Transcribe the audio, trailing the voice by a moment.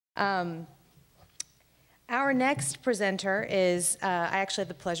Our next presenter is, I actually had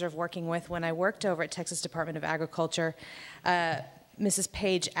the pleasure of working with when I worked over at Texas Department of Agriculture, Mrs.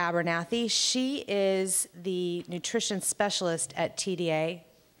 Paige Abernathy. She is the nutrition specialist at TDA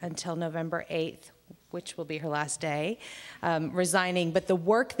until November 8th, which will be her last day, resigning. But the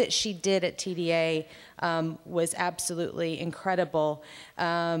work that she did at TDA was absolutely incredible.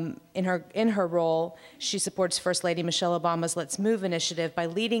 In her role, she supports First Lady Michelle Obama's Let's Move initiative by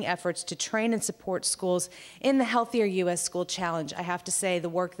leading efforts to train and support schools in the Healthier U.S. School Challenge. I have to say the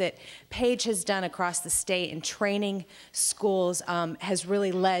work that Paige has done across the state in training schools has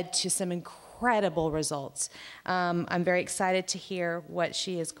really led to some incredible results. I'm very excited to hear what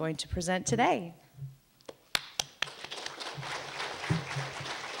she is going to present today.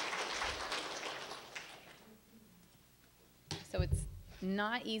 So it's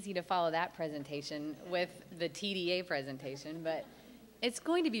not easy to follow that presentation with the TDA presentation, but it's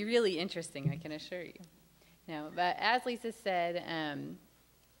going to be really interesting, I can assure you. No, but as Lisa said,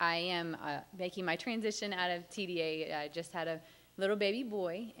 I am making my transition out of TDA. I just had a little baby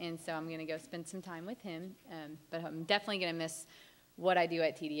boy, and so I'm going to go spend some time with him. But I'm definitely going to miss what I do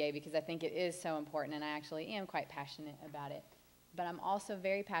at TDA because I think it is so important, and I actually am quite passionate about it. But I'm also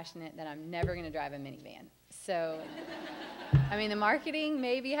very passionate that I'm never going to drive a minivan. So, I mean, the marketing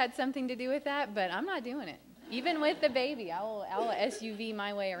maybe had something to do with that, but I'm not doing it. Even with the baby, I'll SUV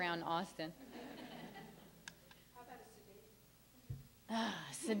my way around Austin. How about a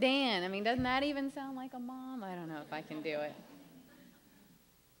sedan? Sedan. I mean, doesn't that even sound like a mom? I don't know if I can do it.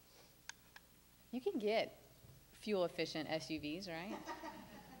 You can get fuel-efficient SUVs, right?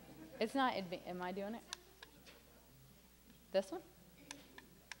 It's not, am I doing it? This one?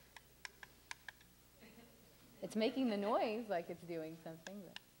 It's making the noise like it's doing something,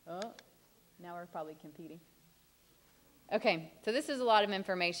 but oh, now we're probably competing. Okay, so this is a lot of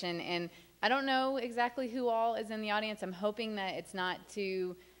information, and I don't know exactly who all is in the audience. I'm hoping that it's not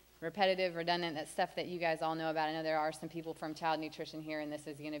too repetitive, redundant, that stuff that you guys all know about. I know there are some people from child nutrition here, and this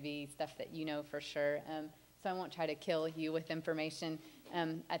is going to be stuff that you know for sure. So I won't try to kill you with information.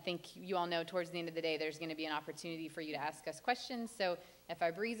 I think you all know towards the end of the day there's going to be an opportunity for you to ask us questions. So if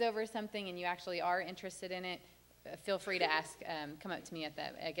I breeze over something and you actually are interested in it, feel free to ask, come up to me at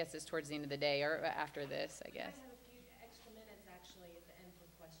that, I guess it's towards the end of the day or after this, I guess. I have a few extra minutes actually at the end for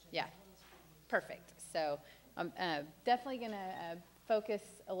questions. Yeah, perfect. So I'm definitely going to focus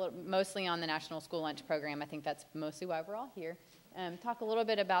mostly on the National School Lunch Program. I think that's mostly why we're all here. Talk a little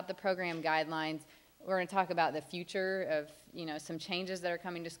bit about the program guidelines. We're going to talk about the future of, some changes that are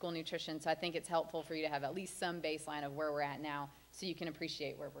coming to school nutrition. So I think it's helpful for you to have at least some baseline of where we're at now so you can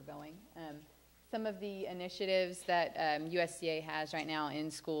appreciate where we're going. Some of the initiatives that USDA has right now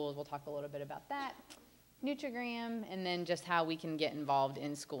in schools, we'll talk a little bit about that. Nutrigram, and then just how we can get involved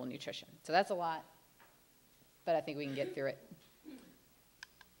in school nutrition. So that's a lot, but I think we can get through it.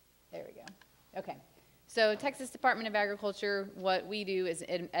 There we go. Okay. So Texas Department of Agriculture, what we do is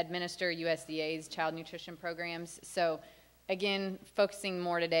administer USDA's child nutrition programs. So again, focusing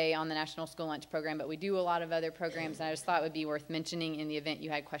more today on the National School Lunch Program, but we do a lot of other programs, and I just thought it would be worth mentioning in the event you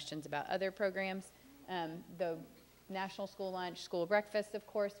had questions about other programs. The National School Lunch, School Breakfast, of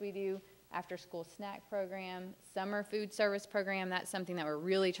course, we do. After School Snack Program, Summer Food Service Program, that's something that we're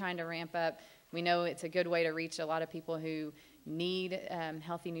really trying to ramp up. We know it's a good way to reach a lot of people who need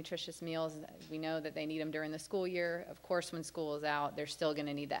healthy, nutritious meals. We know that they need them during the school year. Of course, when school is out, they're still going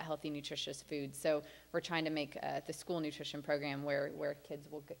to need that healthy, nutritious food. So we're trying to make the school nutrition program where kids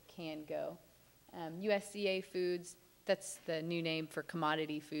can go. USDA Foods, that's the new name for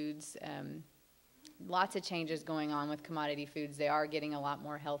commodity foods. Lots of changes going on with commodity foods. They are getting a lot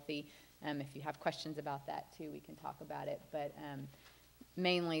more healthy. If you have questions about that too, we can talk about it. But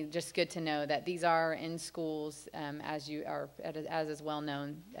mainly just good to know that these are in schools, as is well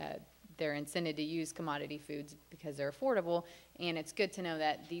known. They're incented to use commodity foods because they're affordable, and it's good to know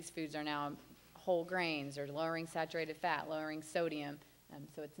that these foods are now whole grains or lowering saturated fat, lowering sodium,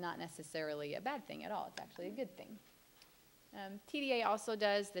 so it's not necessarily a bad thing at all. It's actually a good thing. TDA also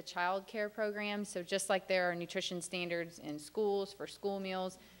does the child care program, so just like there are nutrition standards in schools for school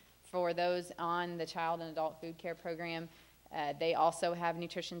meals, for those on the child and adult food care program, they also have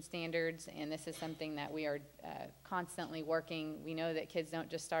nutrition standards, and this is something that we are constantly working. We know that kids don't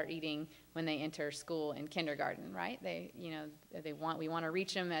just start eating when they enter school in kindergarten, right? We want to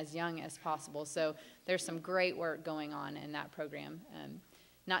reach them as young as possible. So there's some great work going on in that program.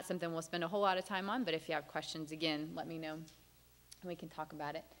 Not something we'll spend a whole lot of time on, but if you have questions, again, let me know. We can talk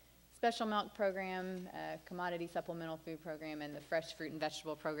about it. Special milk program, commodity supplemental food program, and the fresh fruit and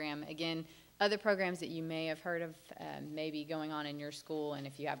vegetable program. Again, other programs that you may have heard of maybe going on in your school, and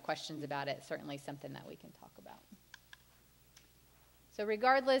if you have questions about it, certainly something that we can talk about. So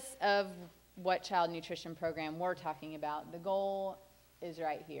regardless of what child nutrition program we're talking about, the goal is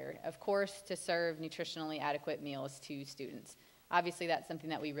right here. Of course, to serve nutritionally adequate meals to students. Obviously, that's something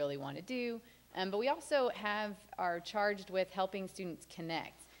that we really want to do, but we also are charged with helping students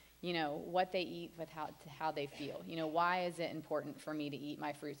connect, you know, what they eat with how they feel. You know, why is it important for me to eat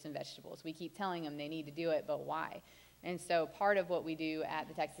my fruits and vegetables? We keep telling them they need to do it, but why? And so part of what we do at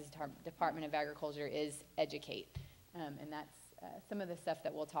the Texas Department of Agriculture is educate, and that's some of the stuff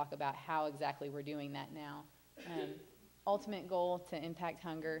that we'll talk about, how exactly we're doing that now. Ultimate goal to impact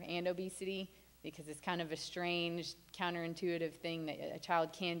hunger and obesity, because it's kind of a strange, counterintuitive thing that a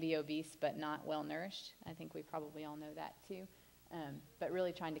child can be obese but not well nourished. I think we probably all know that too. But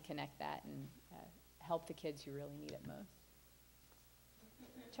really trying to connect that and help the kids who really need it most.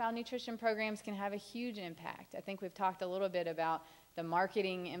 Child nutrition programs can have a huge impact. I think we've talked a little bit about the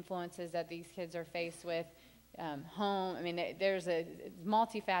marketing influences that these kids are faced with. Home, I mean, there's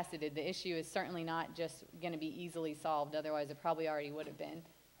multifaceted. The issue is certainly not just going to be easily solved, otherwise it probably already would have been.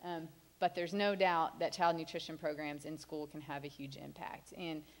 But there's no doubt that child nutrition programs in school can have a huge impact.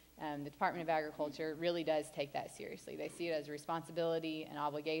 And the Department of Agriculture really does take that seriously. They see it as a responsibility and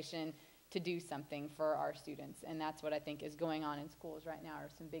obligation to do something for our students. And that's what I think is going on in schools right now, are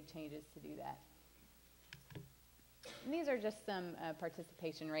some big changes to do that. And these are just some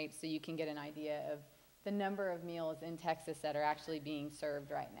participation rates so you can get an idea of the number of meals in Texas that are actually being served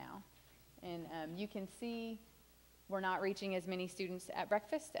right now. And you can see we're not reaching as many students at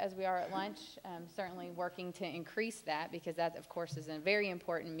breakfast as we are at lunch. Certainly working to increase that, because that, of course, is a very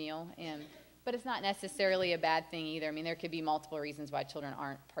important meal. But it's not necessarily a bad thing either. I mean, there could be multiple reasons why children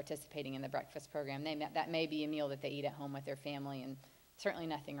aren't participating in the breakfast program. That may be a meal that they eat at home with their family, and certainly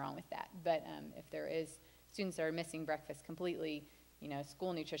nothing wrong with that. But if there is students that are missing breakfast completely, you know,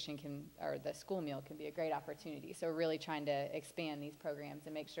 school nutrition or the school meal can be a great opportunity. So we're really trying to expand these programs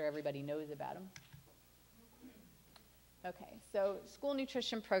and make sure everybody knows about them. Okay, so school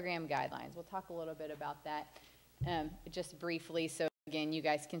nutrition program guidelines. We'll talk a little bit about that just briefly. So again, you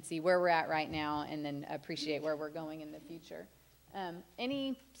guys can see where we're at right now and then appreciate where we're going in the future.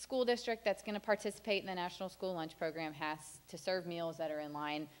 Any school district that's going to participate in the National School Lunch Program has to serve meals that are in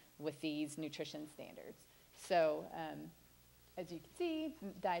line with these nutrition standards. So as you can see,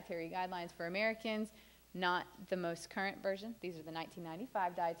 dietary guidelines for Americans, not the most current version. These are the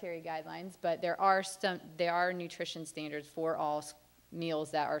 1995 dietary guidelines, but there are nutrition standards for all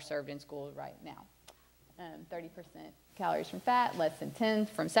meals that are served in school right now. 30% calories from fat, less than 10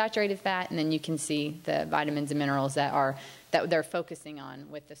 from saturated fat, and then you can see the vitamins and minerals that they're focusing on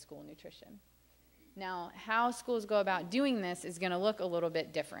with the school nutrition. Now, how schools go about doing this is going to look a little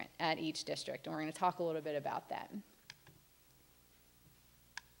bit different at each district, and we're going to talk a little bit about that.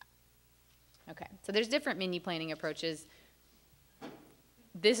 Okay, so there's different menu planning approaches.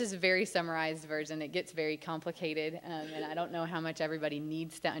 This is a very summarized version. It gets very complicated, and I don't know how much everybody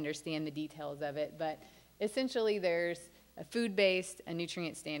needs to understand the details of it, but essentially there's a food-based, a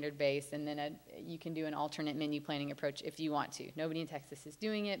nutrient standard-based, and then you can do an alternate menu planning approach if you want to. Nobody in Texas is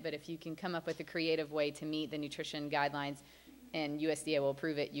doing it, but if you can come up with a creative way to meet the nutrition guidelines and USDA will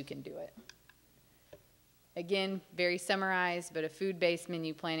approve it, you can do it. Again, very summarized, but a food-based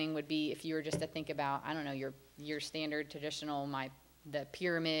menu planning would be if you were just to think about, I don't know, your standard traditional, the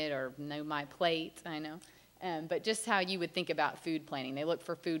pyramid or my plate, I know, but just how you would think about food planning. They look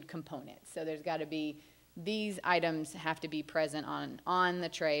for food components. So there's got to be, these items have to be present on the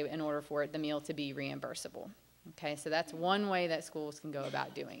tray in order for the meal to be reimbursable. Okay, so that's one way that schools can go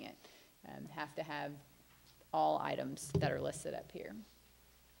about doing it. Have to have all items that are listed up here.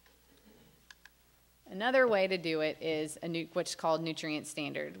 Another way to do it is what's called nutrient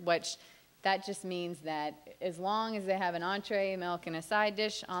standard, which that just means that as long as they have an entree, milk, and a side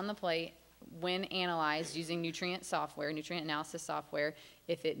dish on the plate, when analyzed using nutrient analysis software,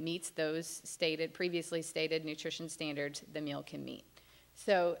 if it meets those previously stated nutrition standards, the meal can meet.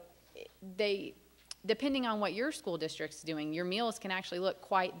 So depending on what your school district's doing, your meals can actually look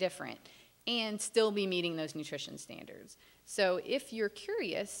quite different and still be meeting those nutrition standards. So if you're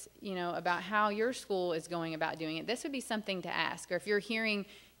curious, you know, about how your school is going about doing it, this would be something to ask. Or if you're hearing,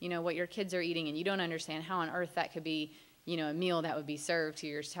 you know, what your kids are eating and you don't understand how on earth that could be, you know, a meal that would be served to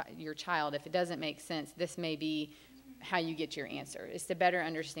your child, if it doesn't make sense, this may be how you get your answer, is to better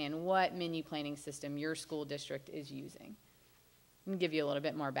understand what menu planning system your school district is using. And give you a little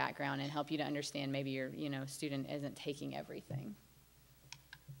bit more background and help you to understand maybe your, you know, student isn't taking everything.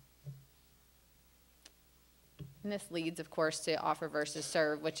 And this leads, of course, to offer versus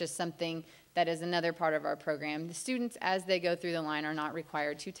serve, which is something that is another part of our program. The students, as they go through the line, are not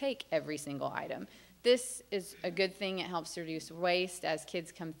required to take every single item. This is a good thing. It helps reduce waste. As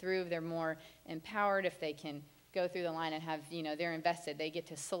kids come through, they're more empowered if they can go through the line and have, they're invested. They get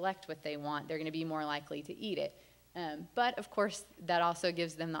to select what they want. They're going to be more likely to eat it. But, of course, that also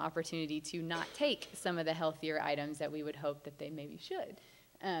gives them the opportunity to not take some of the healthier items that we would hope that they maybe should.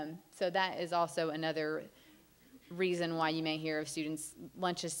 So that is also another reason why you may hear of students'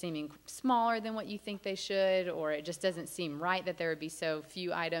 lunches seeming smaller than what you think they should, or it just doesn't seem right that there would be so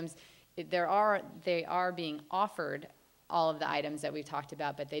few items. They are being offered all of the items that we've talked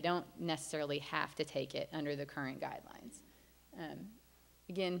about, but they don't necessarily have to take it under the current guidelines.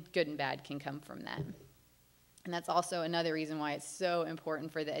 Again, good and bad can come from that. And that's also another reason why it's so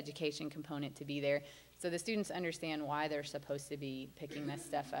important for the education component to be there, so the students understand why they're supposed to be picking this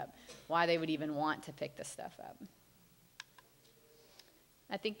stuff up, why they would even want to pick this stuff up.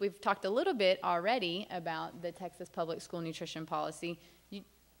 I think we've talked a little bit already about the Texas Public School Nutrition Policy.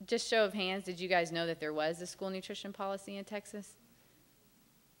 Just show of hands, did you guys know that there was a school nutrition policy in Texas?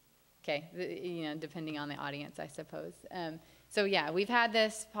 Okay, depending on the audience, I suppose. So yeah, we've had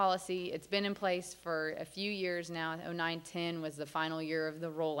this policy. It's been in place for a few years now. 09-10 was the final year of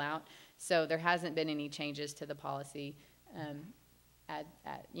the rollout, so there hasn't been any changes to the policy in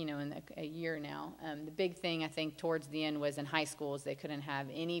a year now. The big thing, I think, towards the end was in high schools, they couldn't have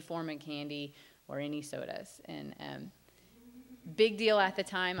any form of candy or any sodas. And big deal at the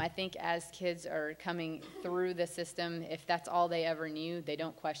time. I think as kids are coming through the system, if that's all they ever knew, they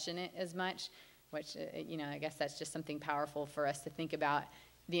don't question it as much, which, I guess that's just something powerful for us to think about,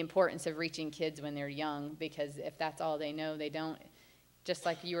 the importance of reaching kids when they're young, because if that's all they know, they don't, just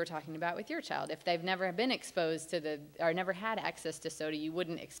like you were talking about with your child, if they've never been exposed to or never had access to soda, you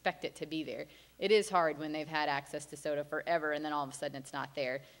wouldn't expect it to be there. It is hard when they've had access to soda forever and then all of a sudden it's not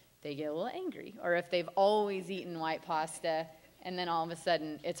there. They get a little angry. Or if they've always eaten white pasta and then all of a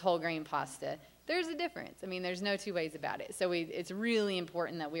sudden it's whole grain pasta. There's a difference. I mean, there's no two ways about it. So it's really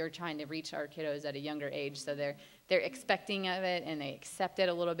important that we are trying to reach our kiddos at a younger age so they're expecting of it and they accept it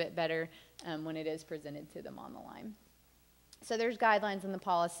a little bit better when it is presented to them on the line. So there's guidelines in the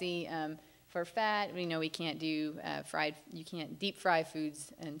policy for fat. We know we can't do you can't deep fry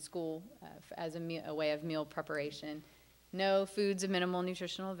foods in school as a way of meal preparation. No foods of minimal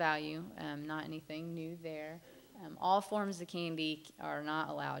nutritional value, not anything new there. All forms of candy are not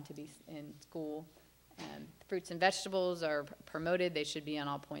allowed to be in school. Fruits and vegetables are promoted. They should be on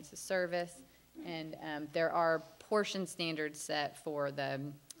all points of service. And there are portion standards set for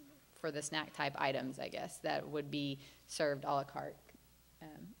the snack type items, I guess, that would be served a la carte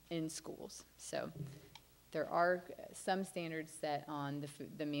in schools. So there are some standards set on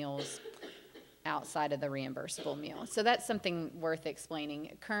the meals outside of the reimbursable meal. So that's something worth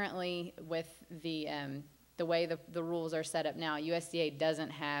explaining. Currently, with the way the rules are set up now, USDA doesn't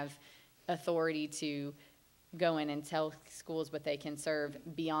have authority to go in and tell schools what they can serve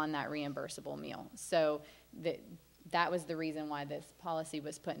beyond that reimbursable meal. So that was the reason why this policy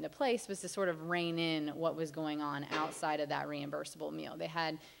was put into place, was to sort of rein in what was going on outside of that reimbursable meal.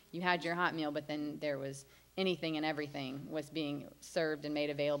 You had your hot meal, but then there was anything and everything was being served and made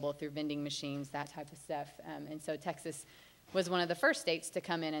available through vending machines, that type of stuff. And so Texas was one of the first states to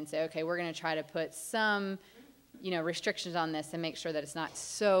come in and say, okay, we're going to try to put some, restrictions on this and make sure that it's not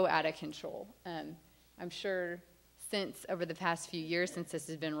so out of control. I'm sure over the past few years, since this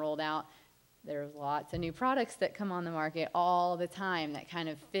has been rolled out, there's lots of new products that come on the market all the time that kind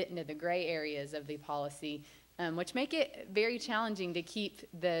of fit into the gray areas of the policy, which make it very challenging to keep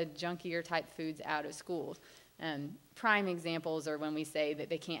the junkier type foods out of schools. Prime examples are when we say that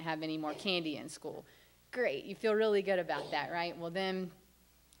they can't have any more candy in school. Great, you feel really good about that, right? Well, then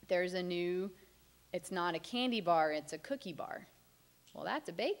there's it's not a candy bar, it's a cookie bar. Well, that's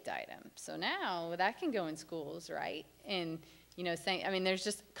a baked item. So now that can go in schools, right? And there's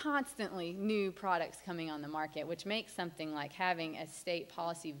just constantly new products coming on the market, which makes something like having a state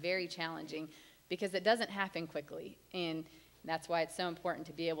policy very challenging because it doesn't happen quickly. And that's why it's so important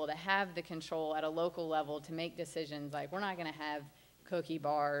to be able to have the control at a local level to make decisions like, we're not going to have cookie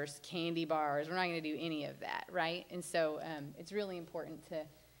bars, candy bars, we're not going to do any of that, right? And so it's really important to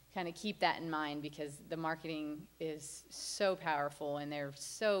kind of keep that in mind because the marketing is so powerful and they're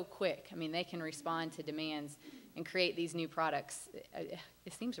so quick. I mean, they can respond to demands and create these new products,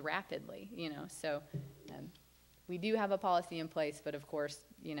 it seems rapidly, So we do have a policy in place, but of course,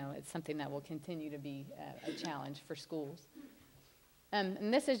 it's something that will continue to be a challenge for schools.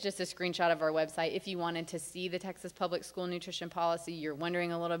 And this is just a screenshot of our website. If you wanted to see the Texas Public School Nutrition Policy, you're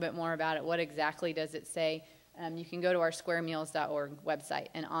wondering a little bit more about it, what exactly does it say? you can go to our squaremeals.org website,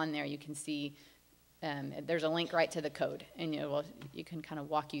 and on there you can see there's a link right to the code, and you can kind of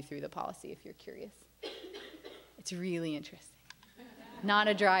walk you through the policy if you're curious. It's really interesting. Not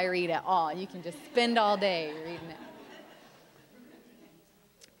a dry read at all. You can just spend all day reading it.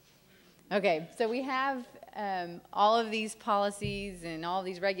 Okay, so we have all of these policies and all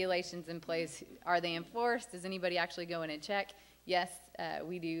these regulations in place. Are they enforced? Does anybody actually go in and check? Yes,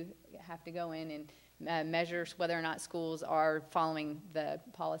 we do have to go in and measure whether or not schools are following the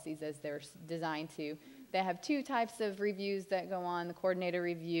policies as they're designed to. They have two types of reviews that go on, the coordinator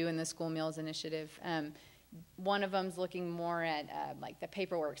review and the school meals initiative. One of them is looking more at like the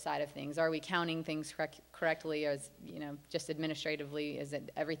paperwork side of things. Are we counting things correctly, as just administratively? Is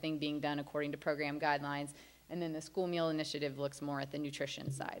it everything being done according to program guidelines? And then the school meal initiative looks more at the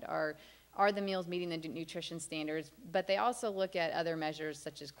nutrition side. Are the meals meeting the nutrition standards? But they also look at other measures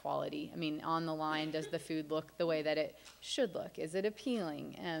such as quality. I mean, on the line, does the food look the way that it should look? Is it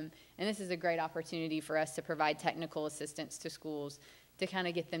appealing? And this is a great opportunity for us to provide technical assistance to schools to kind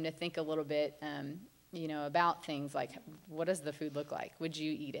of get them to think a little bit about things like, what does the food look like? Would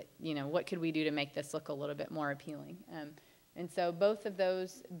you eat it? What could we do to make this look a little bit more appealing? And so both of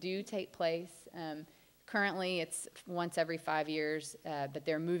those do take place. Currently, it's once every 5 years, but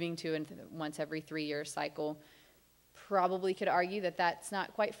they're moving to a once every 3-year cycle. Probably could argue that that's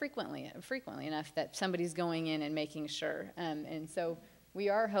not quite frequently enough that somebody's going in and making sure. And so we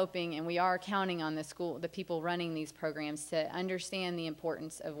are hoping and we are counting on the people running these programs to understand the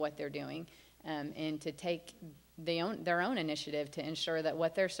importance of what they're doing. And to take their own initiative to ensure that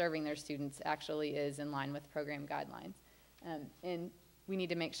what they're serving their students actually is in line with program guidelines. And we need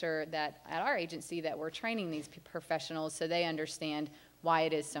to make sure that at our agency that we're training these professionals so they understand why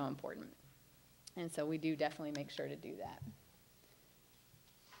it is so important. And so we do definitely make sure to do that.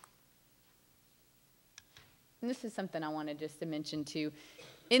 And this is something I wanted just to mention too.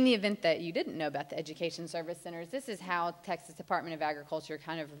 In the event that you didn't know about the Education Service Centers, this is how Texas Department of Agriculture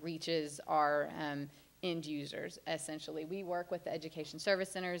kind of reaches our end users, essentially. We work with the Education Service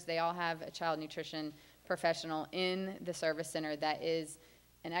Centers. They all have a child nutrition professional in the service center that is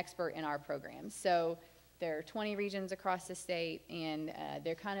an expert in our programs. So there are 20 regions across the state, and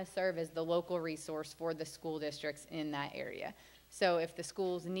they kind of serve as the local resource for the school districts in that area. So if the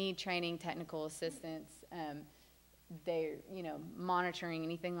schools need training, technical assistance, they're monitoring,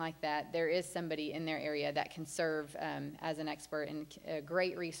 anything like that, there is somebody in their area that can serve as an expert and a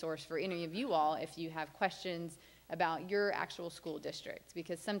great resource for any of you all if you have questions about your actual school district,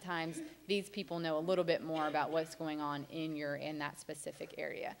 because sometimes these people know a little bit more about what's going on in that specific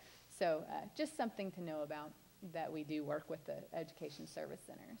area. So just something to know about, that we do work with the Education Service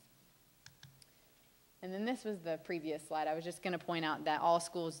Centers. And then this was the previous slide. I was just going to point out that all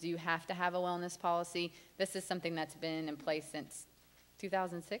schools do have to have a wellness policy. This is something that's been in place since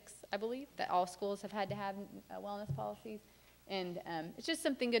 2006, I believe, that all schools have had to have wellness policies. And it's just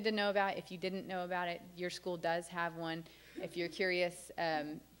something good to know about. If you didn't know about it, your school does have one. If you're curious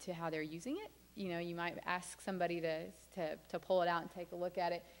to how they're using it, you might ask somebody to pull it out and take a look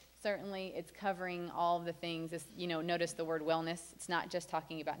at it. Certainly, it's covering all of the things. Notice the word wellness. It's not just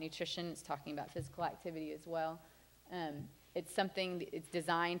talking about nutrition. It's talking about physical activity as well. It's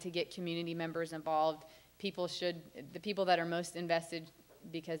designed to get community members involved. The people that are most invested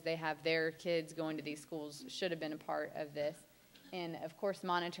because they have their kids going to these schools should have been a part of this. And, of course,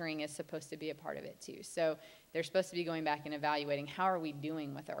 monitoring is supposed to be a part of it, too. So they're supposed to be going back and evaluating how are we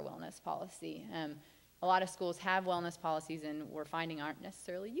doing with our wellness policy. A lot of schools have wellness policies, and we're finding aren't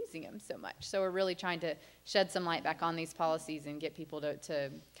necessarily using them so much. So we're really trying to shed some light back on these policies and get people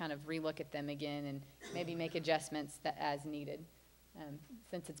to kind of relook at them again and maybe make adjustments as needed,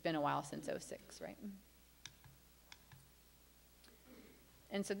 since it's been a while since '06, right?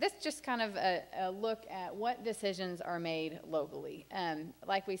 And so this just kind of a look at what decisions are made locally.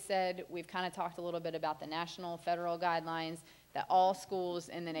 Like we said, we've kind of talked a little bit about the national, federal guidelines, that all schools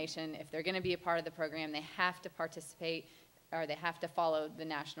in the nation, if they're going to be a part of the program, they have to participate or they have to follow the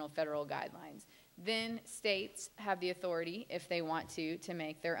national, federal guidelines. Then states have the authority, if they want to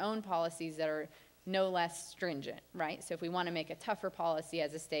make their own policies that are no less stringent, right? So if we want to make a tougher policy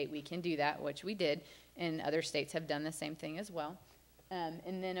as a state, we can do that, which we did, and other states have done the same thing as well.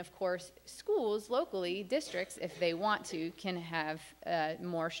 And then, of course, schools locally, districts, if they want to, can have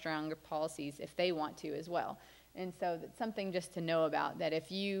more stronger policies if they want to as well. And so that's something just to know about, that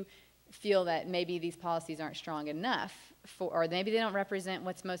if you feel that maybe these policies aren't strong enough, or maybe they don't represent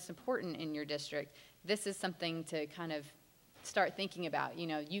what's most important in your district, this is something to kind of start thinking about.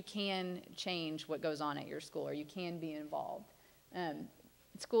 You can change what goes on at your school, or you can be involved.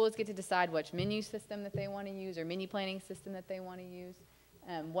 schools get to decide which menu system that they want to use or menu planning system that they want to use,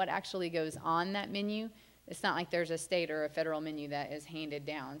 what actually goes on that menu. It's not like there's a state or a federal menu that is handed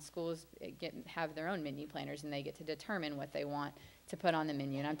down. Schools have their own menu planners, and they get to determine what they want to put on the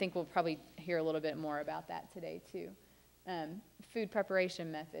menu. And I think we'll probably hear a little bit more about that today, too. Food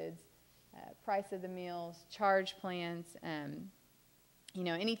preparation methods, price of the meals, charge plans,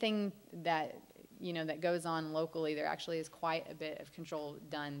 anything that that goes on locally, there actually is quite a bit of control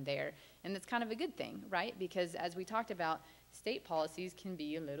done there. And that's kind of a good thing, right? Because as we talked about, state policies can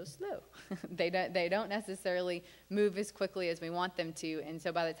be a little slow. They don't necessarily move as quickly as we want them to. And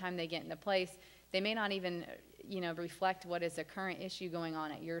so by the time they get into place, they may not even, reflect what is a current issue going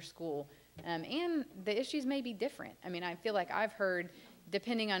on at your school. And the issues may be different. I mean, I feel like I've heard,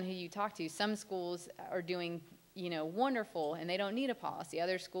 depending on who you talk to, some schools are doing wonderful, and they don't need a policy.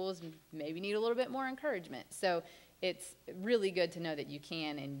 Other schools maybe need a little bit more encouragement. So it's really good to know that you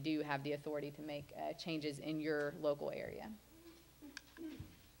can and do have the authority to make changes in your local area.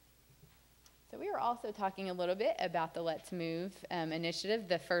 So we were also talking a little bit about the Let's Move initiative,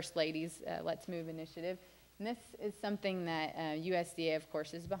 the First Lady's Let's Move initiative. And this is something that USDA, of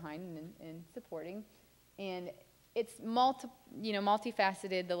course, is behind and supporting. And it's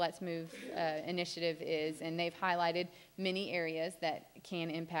multifaceted, the Let's Move initiative is, and they've highlighted many areas that can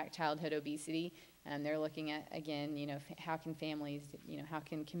impact childhood obesity. They're looking at, again, how can families, how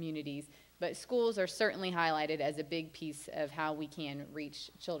can communities, but schools are certainly highlighted as a big piece of how we can reach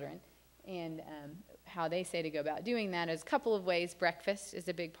children. And how they say to go about doing that is a couple of ways. Breakfast is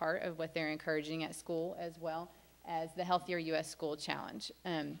a big part of what they're encouraging at school, as well as the Healthier U.S. School Challenge.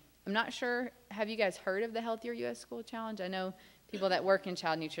 I'm not sure, have you guys heard of the Healthier U.S. School Challenge? I know people that work in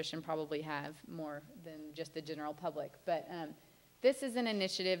child nutrition probably have more than just the general public. But this is an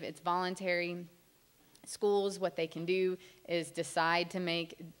initiative. It's voluntary. Schools, what they can do is decide to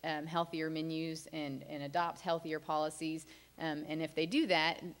make healthier menus and adopt healthier policies. And if they do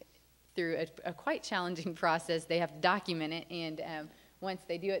that, through a quite challenging process, they have to document it. And once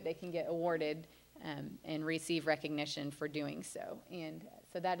they do it, they can get awarded and receive recognition for doing so. And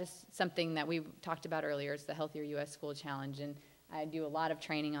so that is something that we talked about earlier. It's the Healthier U.S. School Challenge, and I do a lot of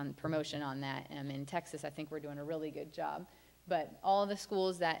training on promotion on that. In Texas, I think we're doing a really good job. But all of the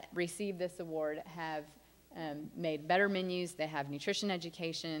schools that receive this award have made better menus. They have nutrition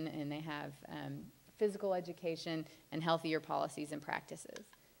education, and they have physical education and healthier policies and practices.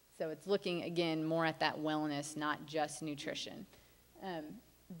 So it's looking, again, more at that wellness, not just nutrition.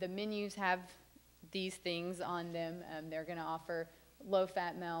 The menus have these things on them. They're going to offer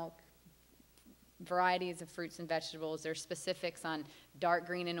low-fat milk, varieties of fruits and vegetables. There's specifics on dark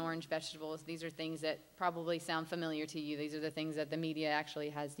green and orange vegetables. These are things that probably sound familiar to you. These are the things that the media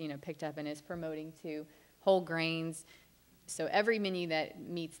actually has, picked up and is promoting to. Whole grains. So every menu that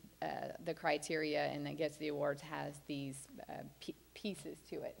meets the criteria and that gets the awards has these pieces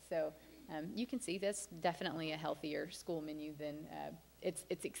to it. So you can see that's definitely a healthier school menu than it's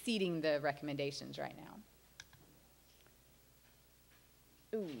exceeding the recommendations right now.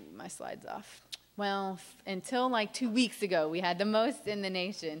 Ooh, my slide's off. Well, until like 2 weeks ago, we had the most in the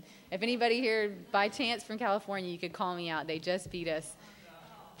nation. If anybody here by chance from California, you could call me out. They just beat us.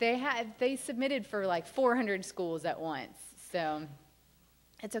 They submitted for like 400 schools at once. So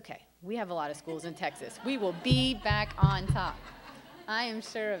it's okay. We have a lot of schools in Texas. We will be back on top. I am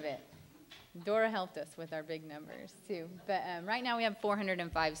sure of it. Dora helped us with our big numbers, too. But right now we have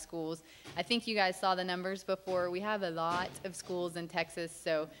 405 schools. I think you guys saw the numbers before. We have a lot of schools in Texas,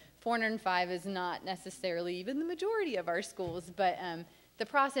 so 405 is not necessarily even the majority of our schools. But the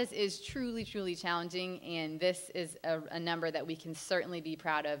process is truly, truly challenging, and this is a number that we can certainly be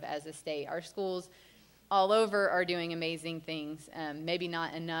proud of as a state. Our schools all over are doing amazing things, maybe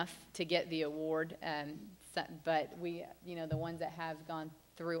not enough to get the award, but we, the ones that have gone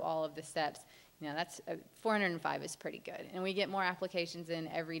through all of the steps, that's 405 is pretty good. And we get more applications in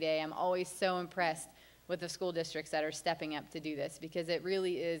every day. I'm always so impressed with the school districts that are stepping up to do this, because it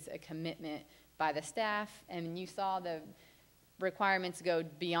really is a commitment by the staff. And you saw the requirements go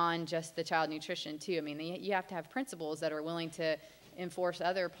beyond just the child nutrition too. I mean, you have to have principals that are willing to enforce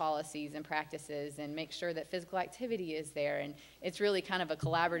other policies and practices and make sure that physical activity is there. And it's really kind of a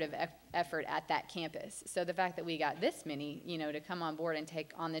collaborative effort at that campus. So the fact that we got this many, to come on board and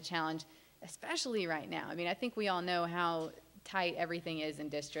take on the challenge, especially right now. I mean, I think we all know how tight everything is in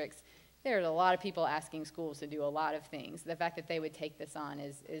districts. There's a lot of people asking schools to do a lot of things. The fact that they would take this on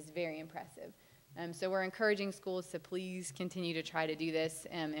is very impressive. So we're encouraging schools to please continue to try to do this,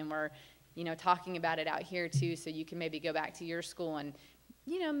 and we're talking about it out here too, so you can maybe go back to your school and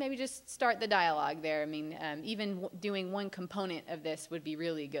maybe just start the dialogue there. I mean, even doing one component of this would be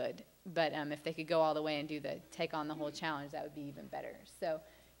really good. But if they could go all the way and take on the whole challenge, that would be even better. So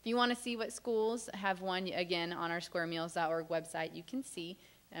if you want to see what schools have won, again, on our squaremeals.org website, you can see.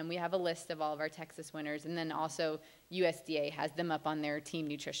 And we have a list of all of our Texas winners. And then also USDA has them up on their Team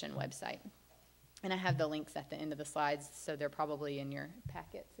Nutrition website. And I have the links at the end of the slides, so they're probably in your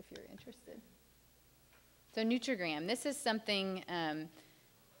packets if you're interested. So Nutrigram, this is something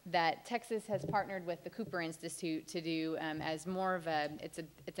that Texas has partnered with the Cooper Institute to do as more of it's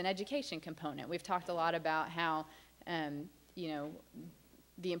an education component. We've talked a lot about how,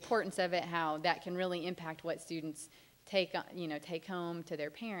 the importance of it, how that can really impact what students take home to their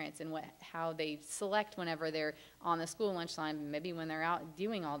parents, and how they select whenever they're on the school lunch line, maybe when they're out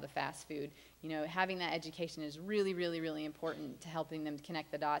doing all the fast food. Having that education is really, really, really important to helping them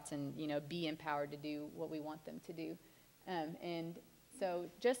connect the dots and, be empowered to do what we want them to do. And so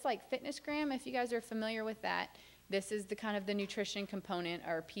just like FitnessGram, if you guys are familiar with that, this is the kind of the nutrition component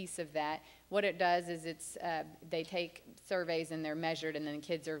or piece of that. What it does is they take surveys and they're measured, and then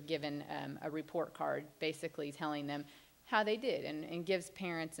kids are given a report card basically telling them how they did, and gives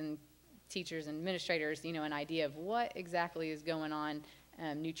parents and teachers and administrators, an idea of what exactly is going on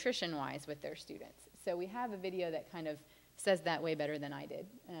nutrition-wise with their students. So we have a video that kind of says that way better than I did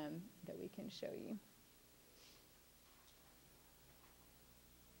that we can show you.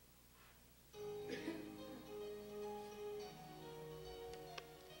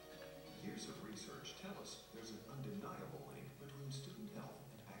 Years of research tell us there's an undeniable link between student health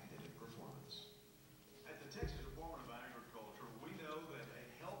and academic performance. At the Texas Department of Agriculture, we know that a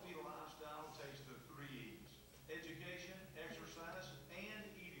healthy lifestyle takes the 3 E's: education, exercise, and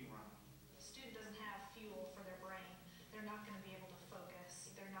eating right. The student doesn't have fuel for their brain. They're not going to be able to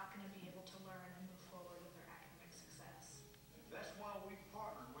focus. They're not going to be able to learn and move forward with their academic success. That's why we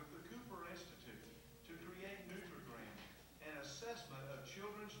partnered with the Cooper Institute to create Nutrigram, an assessment of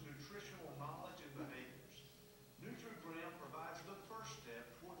children's nutritional knowledge and behaviors. Nutrigram provides the first step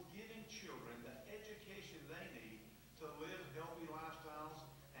toward giving children the education they need to live healthy lifestyles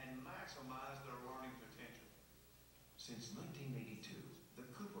and maximize their learning potential. Since 1982, the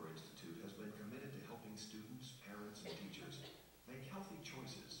Cooper Institute has been committed to helping students, parents, and teachers make healthy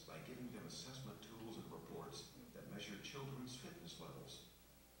choices by giving them assessment tools and reports that measure children's fitness levels.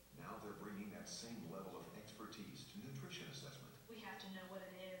 Now they're bringing that same level of expertise to nutrition assessment. We have to know what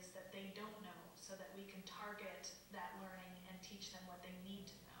it is that they don't know so that we can target that learning and teach them what they need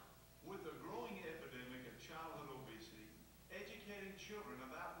to know. With the growing epidemic of childhood obesity, educating children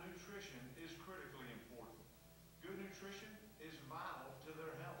about nutrition is critically important. Good nutrition is vital to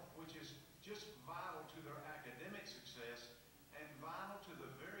their health, which is just vital to their academic success and vital to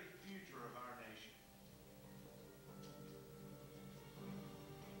the very future of our nation.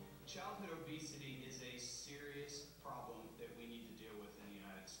 Childhood obesity is a serious problem that we need to deal with in the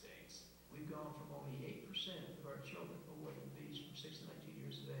United States. We've gone from only 8% of our children overweight and obese from 6 to 19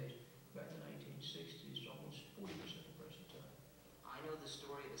 years of age back in the 1960s to almost 40% at the present time. I know the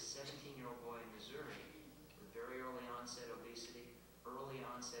story of a 17-year-old boy in Missouri with very early onset obesity, early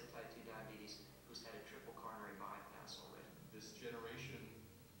onset type 2 diabetes, who's had a triple coronary bypass already. This generation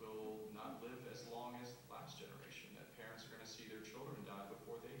will not live as long as last generation, that parents are going to see their children die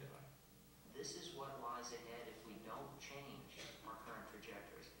before they die. This is what lies ahead if we don't change our current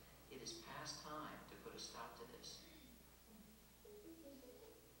trajectories. It is past time to put a stop to this.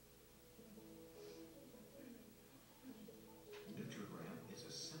 Nutrigram is a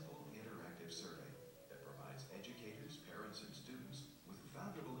simple, interactive survey that provides educators, parents, and students with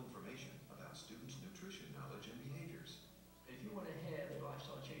valuable information about students' nutrition knowledge and behaviors. If you want to have a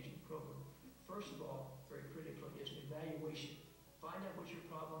lifestyle-changing program, first of all, very critically, is an evaluation. Find out what your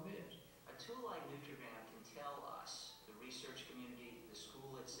problem is. A tool like Nutrigram can tell us, the research community, the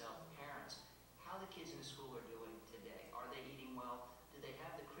school itself, parents, how the kids in the school are doing today. Are they eating well? Do they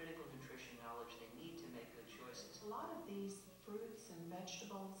have the critical nutrition knowledge they need to make good choices? A lot of these fruits and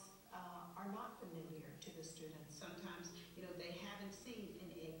vegetables are not familiar to the students. Sometimes, they haven't seen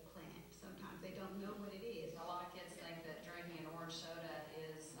an eggplant. Sometimes they don't know what it is. A lot of kids think that drinking an orange soda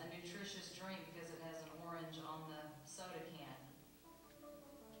is a nutritious drink because it has an orange on the soda can.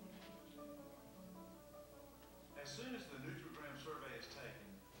 As soon as the Nutrigram survey is taken,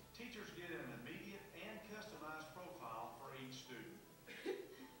 teachers get an immediate and customized profile for each student.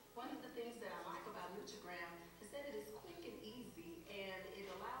 One of the things that I like about Nutrigram is that it is quick and easy, and it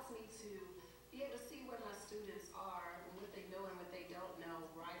allows me to be able to see where my students are, what they know and what they don't know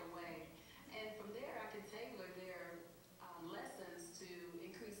right away. And from there, I can tailor their lessons to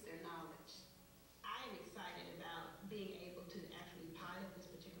increase their knowledge.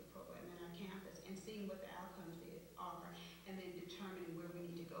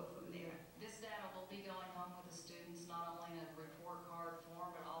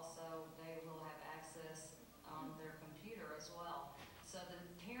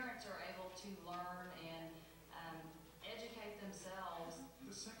 to learn and educate themselves.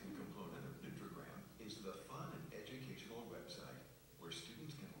 The second component of Nutrigram is the fun and educational website where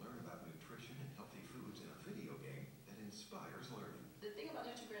students can learn about nutrition and healthy foods in a video game that inspires learning. The thing about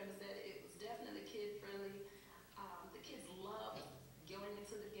Nutrigram is that it was definitely kid-friendly. The kids loved going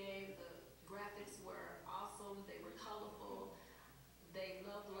into the game. The graphics were awesome. They were colorful. They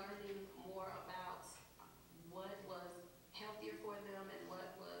loved learning more about what was healthier for them and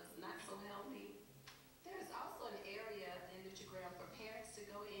what was not so healthy. There's also an area in Nutrigram for parents to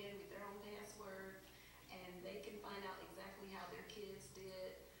go in with their own password, and they can find out exactly how their kids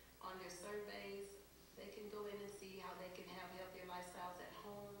did on their surveys. They can go in and see how they can have healthier lifestyles at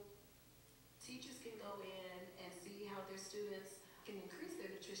home. Teachers can go in and see how their students can increase their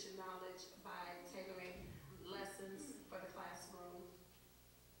nutrition knowledge by tailoring lessons for the classroom.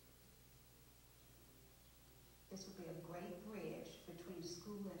 This would be a great bridge between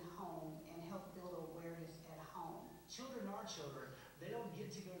school and home and help build awareness at home. Children are children. They don't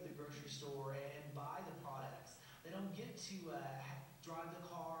get to go to the grocery store and buy the products. They don't get to drive the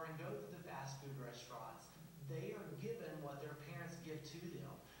car and go to the fast food restaurants. They are given what their parents give to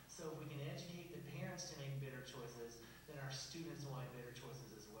them. So if we can educate the parents to make better choices, then our students will make better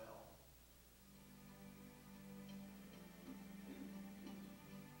choices as well.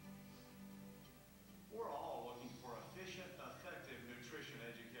 We're all looking for efficient, effective nutrition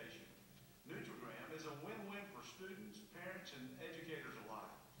education. Nutrigram is a win-win for students, parents, and educators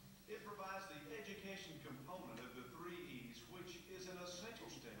alike. It provides the education component of the 3 E's, which is an essential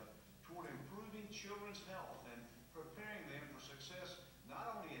step toward improving children's health and preparing them for success not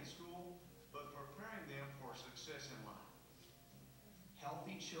only in school, but preparing them for success in life.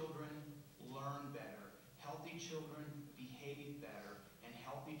 Healthy children learn better. Healthy children behave better. And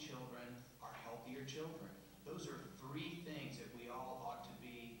healthy children are healthier children. Those are 3 things that we all ought to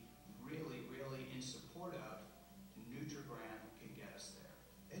be really, really in support of. Nutrigram can get us there.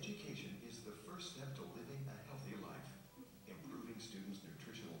 Education is the first step to living a healthy life. Improving students'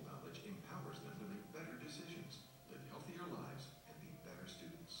 nutritional knowledge empowers them to make better decisions, live healthier lives, and be better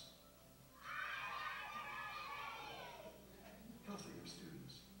students. Healthier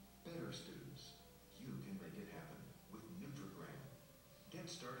students, better students. You can make it happen with Nutrigram. Get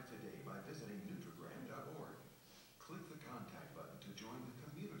started today by visiting nutrigram.org. Click the contact button to join the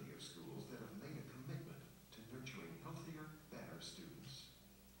community of schools that have made a commitment to nurturing healthier, better students.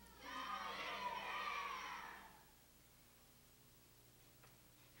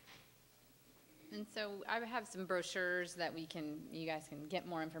 And so I have some brochures that you guys can get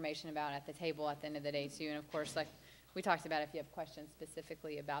more information about at the table at the end of the day too. And of course, like we talked about, if you have questions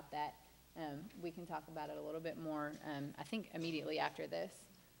specifically about that, we can talk about it a little bit more, I think immediately after this.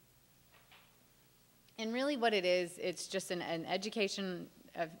 And really what it is, it's just an education,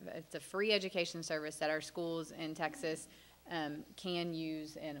 it's a free education service that our schools in Texas can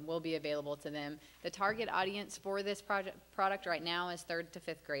use and will be available to them. The target audience for this product right now is 3rd to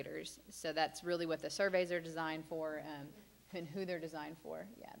 5th graders. So that's really what the surveys are designed for and who they're designed for.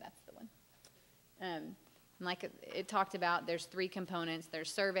 Yeah, that's the one. Like it talked about, there's 3 components.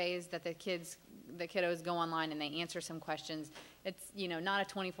 There's surveys that the kiddos go online and they answer some questions. It's, not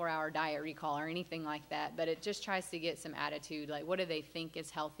a 24-hour diet recall or anything like that, but it just tries to get some attitude, like what do they think is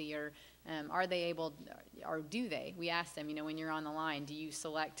healthier? Are they able, or do they? We ask them, when you're on the line, do you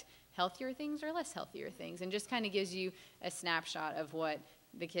select healthier things or less healthier things? And just kind of gives you a snapshot of what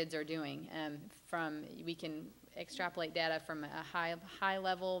the kids are doing. We can extrapolate data from a high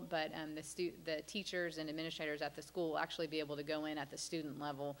level, but the teachers and administrators at the school will actually be able to go in at the student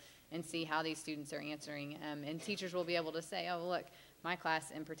level and see how these students are answering. And teachers will be able to say, oh, look, my class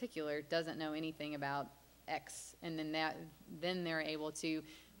in particular doesn't know anything about X. And then they're able to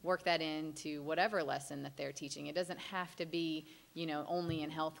work that into whatever lesson that they're teaching. It doesn't have to be, only in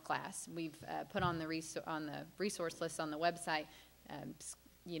health class. We've put on the resource list on the website,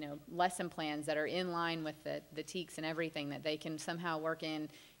 lesson plans that are in line with the TAHKs and everything that they can somehow work in,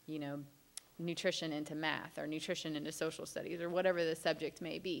 nutrition into math or nutrition into social studies or whatever the subject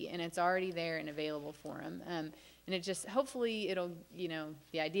may be. And it's already there and available for them. And it just, hopefully it'll,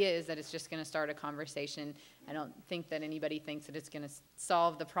 the idea is that it's just going to start a conversation. I don't think that anybody thinks that it's going to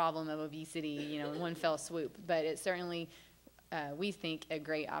solve the problem of obesity, in one fell swoop. But it certainly, we think, a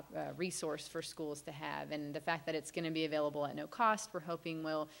great resource for schools to have. And the fact that it's going to be available at no cost, we're hoping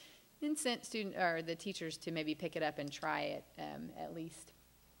will incent the teachers to maybe pick it up and try it at least,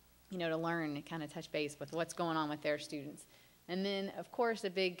 to learn and kind of touch base with what's going on with their students. And then, of course, a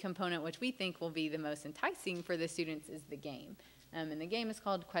big component which we think will be the most enticing for the students is the game. And the game is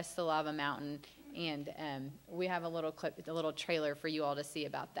called Quest to Lava Mountain. And we have a little clip, a little trailer for you all to see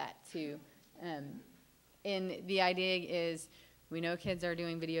about that too. And the idea is, we know kids are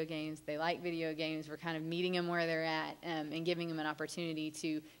doing video games. They like video games. We're kind of meeting them where they're at and giving them an opportunity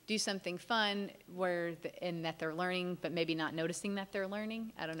to do something fun and that they're learning, but maybe not noticing that they're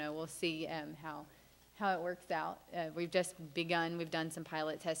learning. I don't know. We'll see how it works out. We've just begun. We've done some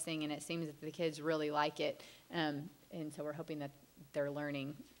pilot testing, and it seems that the kids really like it. And so we're hoping that they're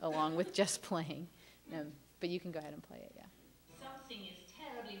learning along with just playing. But you can go ahead and play it, yeah. Something is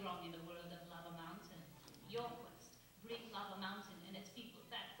terribly wrong in the world of Lava Mountain. Your quest, bring Lava Mountain and its people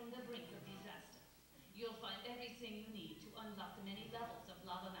back from the brink of disaster. You'll find everything you need to unlock the many levels of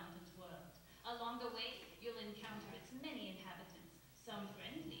Lava Mountain's world. Along the way, you'll encounter its many inhabitants, some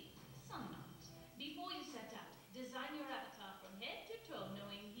friendly, some not. Before you set out, design your avatar from head to toe,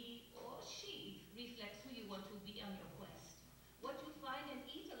 knowing he or she reflects who you want to be on your quest. What you find and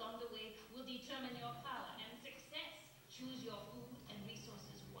eat along the way will determine your power and success. Choose your food and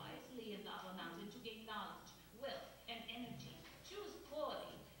resources wisely in Lava Mountain to gain knowledge, wealth, and energy. Choose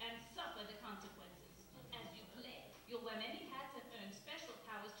poorly and suffer the consequences. As you play, you'll wear many hats and earn special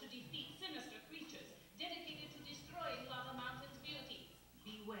powers to defeat sinister creatures dedicated to destroying Lava Mountain's beauty.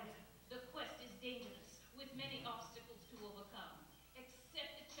 Beware, the quest is dangerous, with many obstacles to overcome.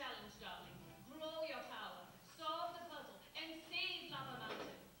 Accept the challenge, darling. Grow your power, solve the puzzle, and save Lava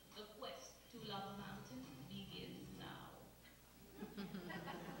Mountain. The quest to Lava Mountain begins now.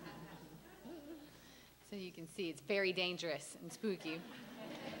 So you can see it's very dangerous and spooky.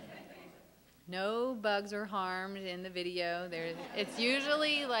 No bugs are harmed in the video. It's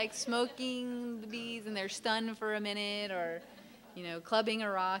usually like smoking the bees and they're stunned for a minute, or clubbing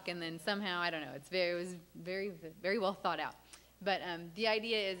a rock, and then somehow, I don't know, it was very, very well thought out. But the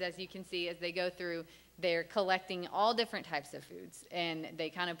idea is, as you can see, as they go through, they're collecting all different types of foods, and they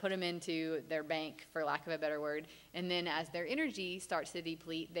kind of put them into their bank, for lack of a better word. And then as their energy starts to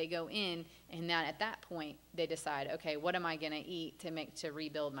deplete, they go in, and at that point, they decide, okay, what am I going to eat to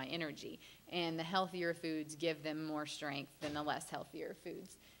rebuild my energy? And the healthier foods give them more strength than the less healthier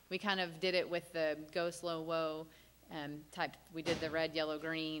foods. We kind of did it with the go slow whoa type. We did the red, yellow,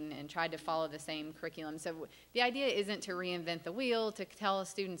 green, and tried to follow the same curriculum. So the idea isn't to reinvent the wheel, to tell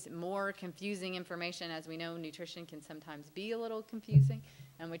students more confusing information. As we know, nutrition can sometimes be a little confusing.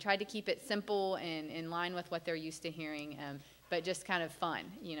 And we tried to keep it simple and in line with what they're used to hearing, but just kind of fun,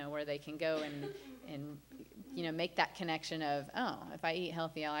 where they can go and make that connection of, oh, if I eat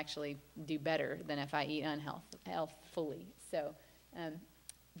healthy, I'll actually do better than if I eat unhealthfully. So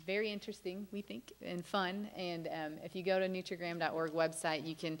very interesting, we think, and fun. And if you go to Nutrigram.org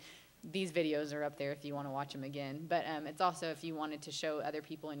website, these videos are up there if you want to watch them again. But it's also if you wanted to show other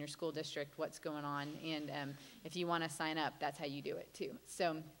people in your school district what's going on. And if you want to sign up, that's how you do it too.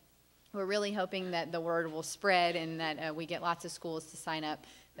 So we're really hoping that the word will spread and that we get lots of schools to sign up.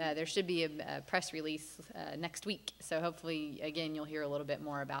 There should be a press release next week. So hopefully, again, you'll hear a little bit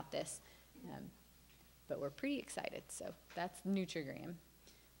more about this. But we're pretty excited. So that's Nutrigram.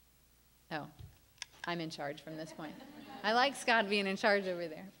 Oh, I'm in charge from this point. I like Scott being in charge over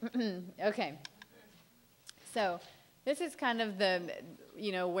there. Okay. So this is kind of the,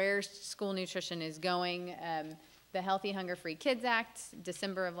 where school nutrition is going. The Healthy Hunger Free Kids Act,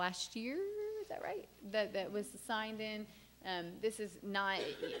 December of last year, is that right? That was signed in. This is not,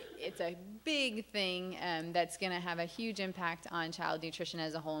 it's a big thing that's going to have a huge impact on child nutrition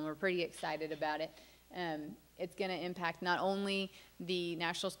as a whole, and we're pretty excited about it. It's going to impact not only the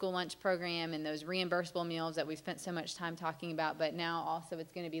National School Lunch Program and those reimbursable meals that we've spent so much time talking about, but now also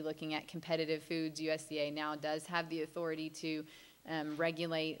it's going to be looking at competitive foods. USDA now does have the authority to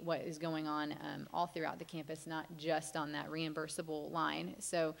regulate what is going on all throughout the campus, not just on that reimbursable line.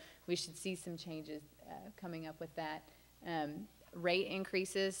 So we should see some changes coming up with that. Rate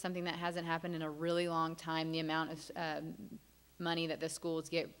increases, something that hasn't happened in a really long time. The amount of money that the schools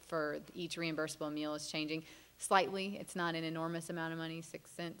get for each reimbursable meal is changing slightly. It's not an enormous amount of money,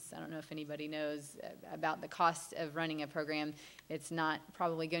 6 cents. I don't know if anybody knows about the cost of running a program. It's not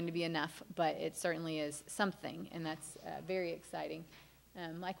probably going to be enough, but it certainly is something, and that's very exciting.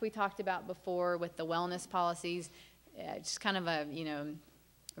 Like we talked about before with the wellness policies, just kind of a,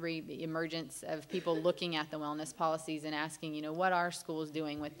 re-emergence of people looking at the wellness policies and asking, what are schools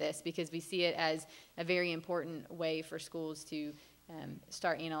doing with this? Because we see it as a very important way for schools to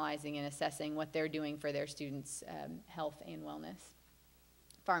start analyzing and assessing what they're doing for their students' health and wellness.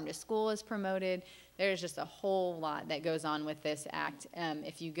 Farm to School is promoted. There's just a whole lot that goes on with this act.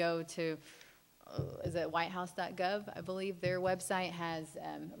 If you go to, is it whitehouse.gov? I believe their website has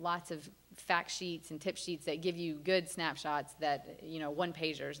lots of fact sheets and tip sheets that give you good snapshots that,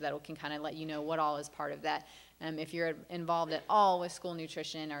 one-pagers that can kind of let you know what all is part of that. If you're involved at all with school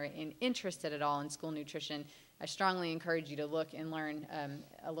nutrition or interested at all in school nutrition, I strongly encourage you to look and learn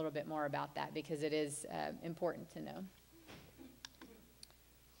a little bit more about that because it is important to know.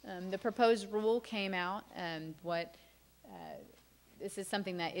 The proposed rule came out. This is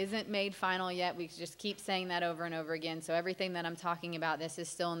something that isn't made final yet. We just keep saying that over and over again. So everything that I'm talking about, this is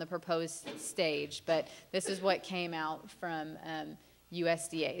still in the proposed stage. But this is what came out from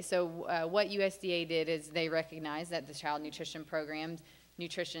USDA. So what USDA did is they recognized that the child nutrition programs,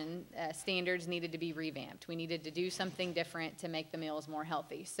 nutrition standards needed to be revamped. We needed to do something different to make the meals more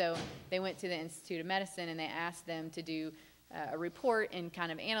healthy. So they went to the Institute of Medicine and they asked them to do a report and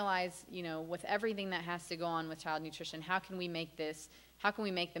kind of analyze, with everything that has to go on with child nutrition, how can we make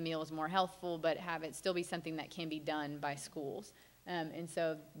the meals more healthful, but have it still be something that can be done by schools? And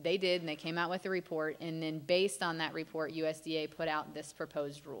so they did, and they came out with a report, and then based on that report, USDA put out this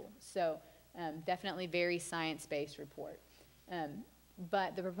proposed rule. So definitely very science-based report.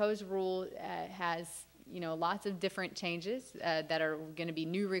 But the proposed rule has lots of different changes that are going to be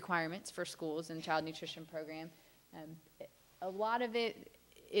new requirements for schools and child nutrition program. A lot of it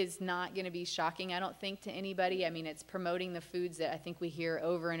is not going to be shocking, I don't think, to anybody. I mean, it's promoting the foods that I think we hear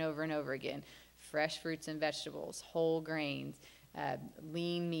over and over and over again. Fresh fruits and vegetables, whole grains,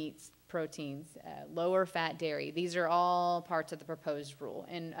 lean meats, proteins, lower fat dairy. These are all parts of the proposed rule.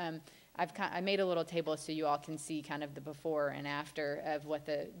 And I made a little table so you all can see kind of the before and after of what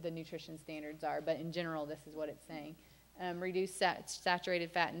the nutrition standards are. But in general, this is what it's saying. Reduce saturated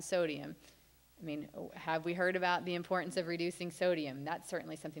fat and sodium. I mean, have we heard about the importance of reducing sodium? That's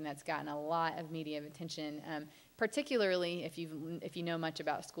certainly something that's gotten a lot of media attention, particularly if you know much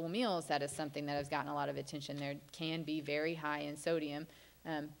about school meals. That is something that has gotten a lot of attention. There can be very high in sodium,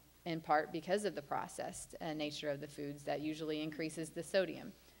 in part because of the processed nature of the foods that usually increases the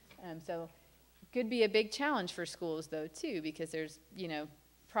sodium. So could be a big challenge for schools, though, too, because there's,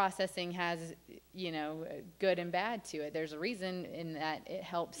 processing has, good and bad to it. There's a reason in that it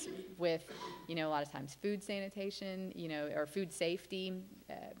helps with, a lot of times food sanitation, or food safety.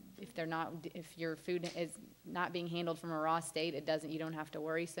 If your food is not being handled from a raw state, you don't have to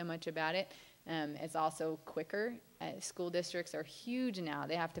worry so much about it. It's also quicker. School districts are huge now.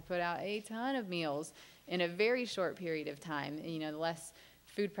 They have to put out a ton of meals in a very short period of time. The less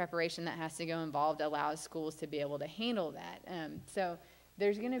food preparation that has to go involved allows schools to be able to handle that. So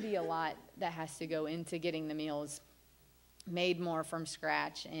there's going to be a lot that has to go into getting the meals made more from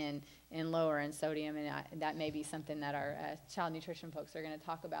scratch and lower in sodium, and that may be something that our child nutrition folks are going to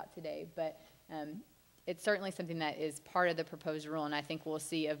talk about today. But it's certainly something that is part of the proposed rule, and I think we'll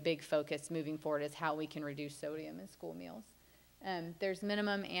see a big focus moving forward is how we can reduce sodium in school meals. There's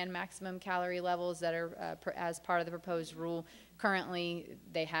minimum and maximum calorie levels that are as part of the proposed rule. Currently,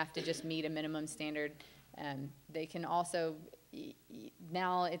 they have to just meet a minimum standard. They can also,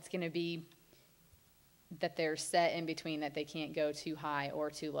 now it's going to be that they're set in between, that they can't go too high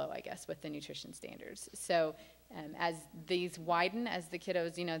or too low, I guess, with the nutrition standards. So as these widen, as the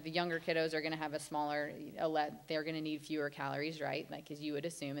kiddos, the younger kiddos are going to have a smaller, they're going to need fewer calories, right? Like as you would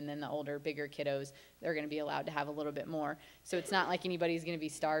assume. And then the older, bigger kiddos, they're going to be allowed to have a little bit more. So it's not like anybody's going to be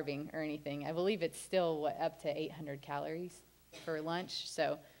starving or anything. I believe it's still, up to 800 calories for lunch.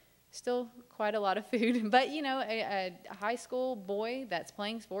 So still quite a lot of food. But, a high school boy that's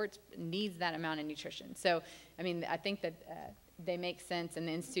playing sports needs that amount of nutrition. So, I mean, I think that they make sense, and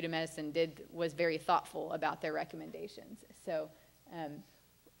the Institute of Medicine was very thoughtful about their recommendations. So,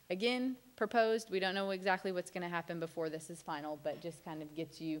 again, proposed. We don't know exactly what's going to happen before this is final, but just kind of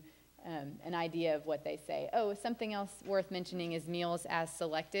gets you an idea of what they say. Oh, something else worth mentioning is meals as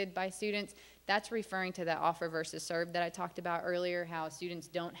selected by students. That's referring to that offer versus serve that I talked about earlier, how students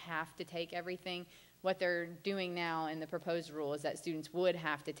don't have to take everything. What they're doing now in the proposed rule is that students would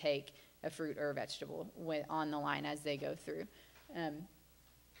have to take a fruit or a vegetable on the line as they go through.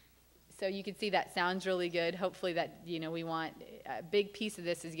 So you can see that sounds really good. Hopefully that, we want, a big piece of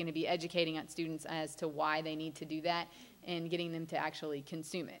this is going to be educating on students as to why they need to do that and getting them to actually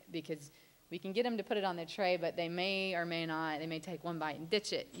consume it, because we can get them to put it on their tray, but they may or may not, they may take one bite and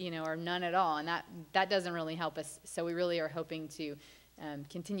ditch it, or none at all, and that doesn't really help us. So we really are hoping to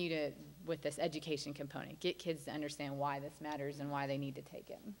continue with this education component, get kids to understand why this matters and why they need to take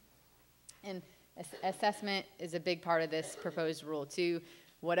it. And assessment is a big part of this proposed rule too.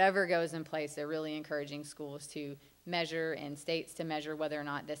 Whatever goes in place, they're really encouraging schools to measure and states to measure whether or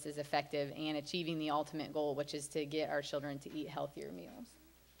not this is effective and achieving the ultimate goal, which is to get our children to eat healthier meals.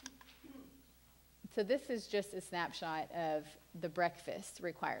 So this is just a snapshot of the breakfast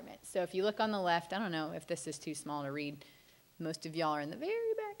requirement. So if you look on the left, I don't know if this is too small to read. Most of y'all are in the very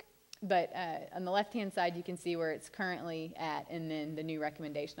back. But on the left-hand side, you can see where it's currently at, and then the new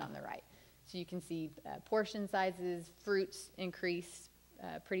recommendation on the right. So you can see portion sizes, fruits increase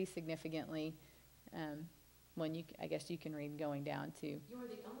pretty significantly. I guess you can read going down to. You are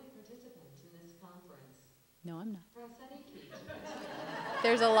the only participant in this conference. No, I'm not. Press any key to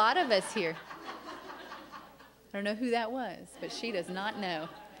There's a lot of us here. I don't know who that was, but she does not know.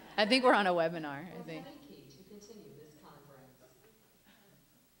 I think we're on a webinar, I think. Press any key to continue this conference.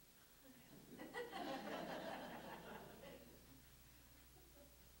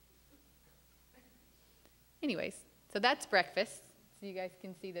 Anyways, so that's breakfast. So you guys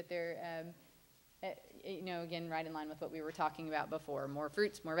can see that they're, again, right in line with what we were talking about before. More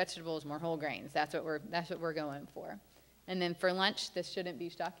fruits, more vegetables, more whole grains. That's what we're going for. And then for lunch, this shouldn't be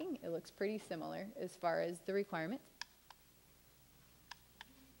shocking. It looks pretty similar as far as the requirements.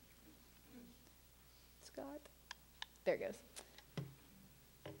 Scott, there it goes.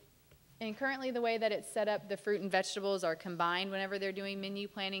 And currently the way that it's set up, the fruit and vegetables are combined whenever they're doing menu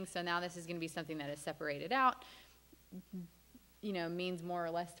planning. So now this is going to be something that is separated out. Means more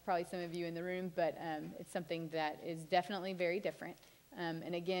or less to probably some of you in the room, but it's something that is definitely very different.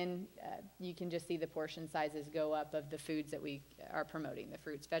 And again, you can just see the portion sizes go up of the foods that we are promoting, the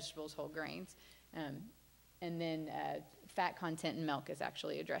fruits, vegetables, whole grains. And then fat content in milk is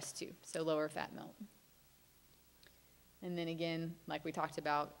actually addressed too, so lower fat milk. And then again, like we talked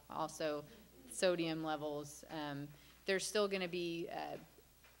about, also sodium levels. There's still going to be,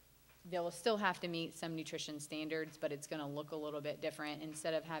 they'll still have to meet some nutrition standards, but it's going to look a little bit different.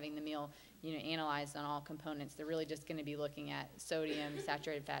 Instead of having the meal, analyzed on all components, they're really just going to be looking at sodium,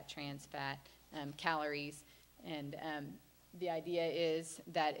 saturated fat, trans fat, calories. And the idea is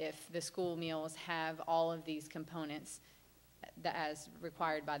that if the school meals have all of these components as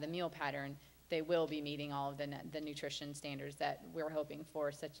required by the meal pattern, they will be meeting all of the nutrition standards that we're hoping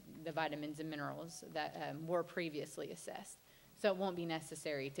for, such the vitamins and minerals that were previously assessed. So it won't be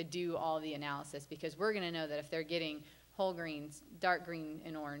necessary to do all the analysis, because we're going to know that if they're getting whole greens, dark green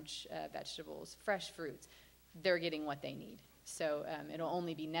and orange vegetables, fresh fruits, they're getting what they need. So it'll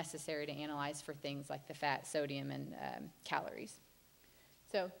only be necessary to analyze for things like the fat, sodium, and calories.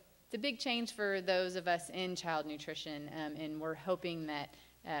 So it's a big change for those of us in child nutrition, and we're hoping that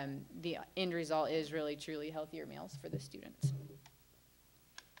the end result is really, truly healthier meals for the students.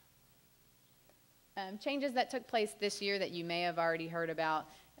 Changes that took place this year that you may have already heard about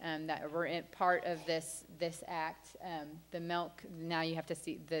that were part of this act. The milk, now you have to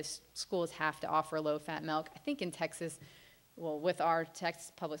see, the schools have to offer low-fat milk. I think in Texas, well, with our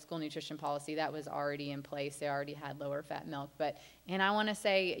Texas public school nutrition policy, that was already in place. They already had lower fat milk. And I want to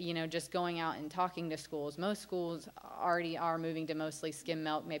say, just going out and talking to schools, most schools already are moving to mostly skim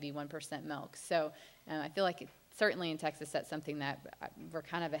milk, maybe 1% milk. So I feel like certainly in Texas, that's something that we're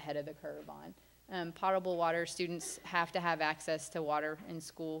kind of ahead of the curve on. Potable water, students have to have access to water in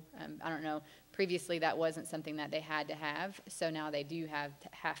school. I don't know, previously that wasn't something that they had to have, so now they do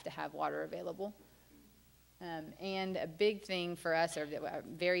have to have water available. And a big thing for us, or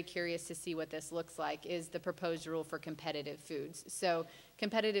I'm very curious to see what this looks like, is the proposed rule for competitive foods. So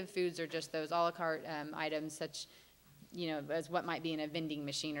competitive foods are just those a la carte items, such as what might be in a vending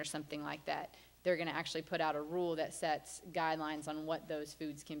machine or something like that. They're going to actually put out a rule that sets guidelines on what those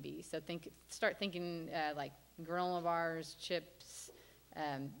foods can be. So start thinking like granola bars, chips,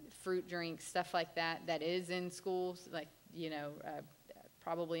 fruit drinks, stuff like that is in schools, like,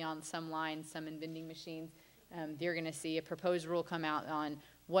 probably on some lines, some in vending machines. You're going to see a proposed rule come out on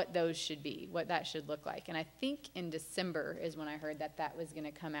what those should be, what that should look like. And I think in December is when I heard that was going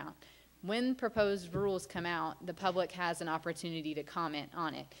to come out. When proposed rules come out, the public has an opportunity to comment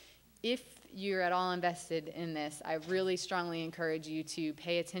on it. If you're at all invested in this, I really strongly encourage you to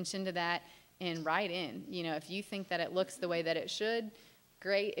pay attention to that and write in. If you think that it looks the way that it should,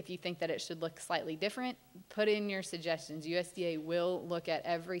 great. If you think that it should look slightly different, put in your suggestions. USDA will look at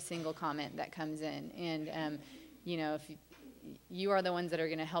every single comment that comes in. And, if you are the ones that are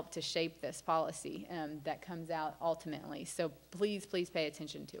going to help to shape this policy that comes out ultimately. So please, please pay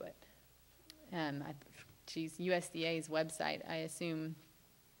attention to it. USDA's website, I assume,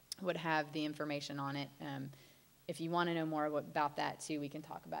 would have the information on it. If you want to know more about that too, we can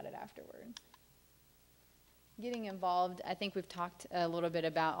talk about it afterwards. Getting involved, I think we've talked a little bit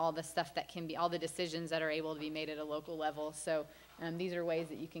about all the stuff that can be, all the decisions that are able to be made at a local level. So these are ways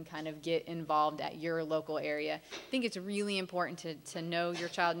that you can kind of get involved at your local area. I think it's really important to know your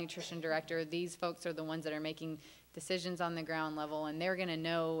child nutrition director. These folks are the ones that are making decisions on the ground level, and they're going to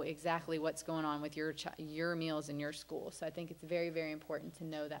know exactly what's going on with your meals in your school. So I think it's very, very important to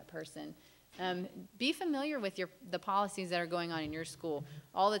know that person. Be familiar with the policies that are going on in your school.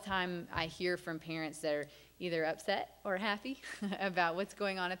 All the time I hear from parents that are either upset or happy about what's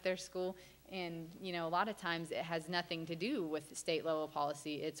going on at their school. And, you know, a lot of times it has nothing to do with state level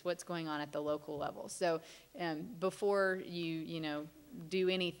policy. It's what's going on at the local level. So before you know, do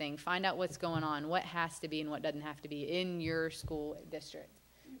anything, find out what's going on, what has to be and what doesn't have to be in your school district.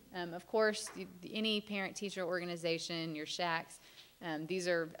 Of course, any parent-teacher organization, your SHACs, these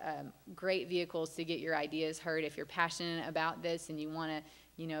are great vehicles to get your ideas heard. If you're passionate about this and you want to,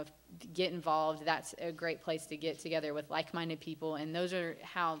 you know, get involved, that's a great place to get together with like-minded people, and those are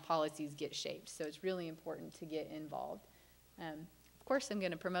how policies get shaped. So it's really important to get involved. Of course, I'm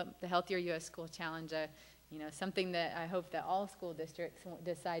going to promote the Healthier U.S. School Challenge, you know, something that I hope that all school districts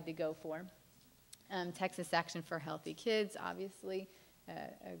decide to go for. Texas Action for Healthy Kids, obviously,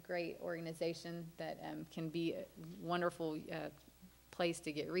 a great organization that can be a wonderful place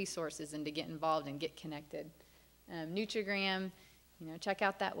to get resources and to get involved and get connected. Nutrigram, you know, check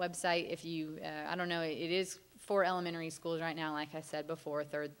out that website. If you, I don't know, it is for elementary schools right now, like I said before,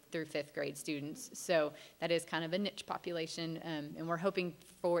 3rd through 5th grade students. So that is kind of a niche population, and we're hoping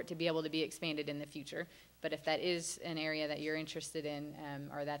for it to be able to be expanded in the future. But if that is an area that you're interested in,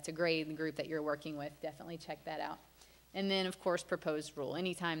 or that's a grade group that you're working with, definitely check that out. And then, of course, proposed rule.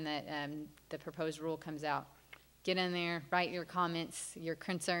 Anytime that the proposed rule comes out, get in there, write your comments, your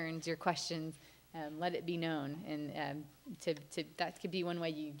concerns, your questions, let it be known. And that could be one way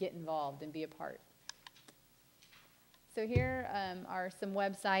you get involved and be a part. So here are some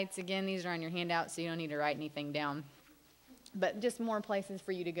websites. Again, these are on your handout, so you don't need to write anything down. But just more places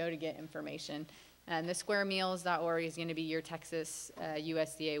for you to go to get information. The squaremeals.org is going to be your Texas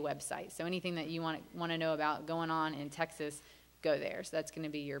USDA website. So anything that you want to know about going on in Texas, go there. So that's going to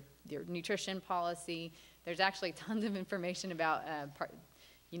be your nutrition policy. There's actually tons of information about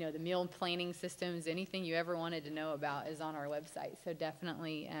you know, the meal planning systems. Anything you ever wanted to know about is on our website. So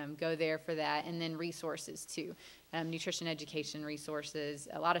definitely go there for that. And then resources too. Nutrition education resources.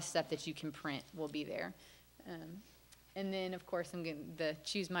 A lot of stuff that you can print will be there. And then, of course, I'm getting the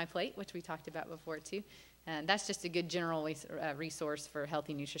Choose My Plate, which we talked about before, too. And that's just a good general resource for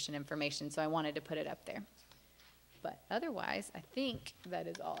healthy nutrition information, so I wanted to put it up there. But otherwise, I think that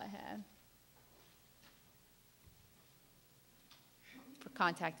is all I have for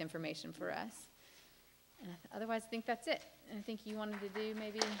contact information for us. And otherwise, I think that's it. And I think you wanted to do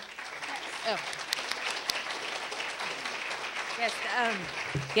maybe, oh. Yes,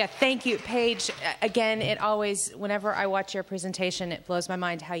 yeah, thank you, Paige. Again, it always, whenever I watch your presentation, it blows my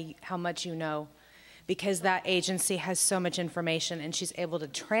mind how much you know, because that agency has so much information and she's able to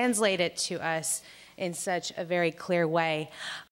translate it to us in such a very clear way.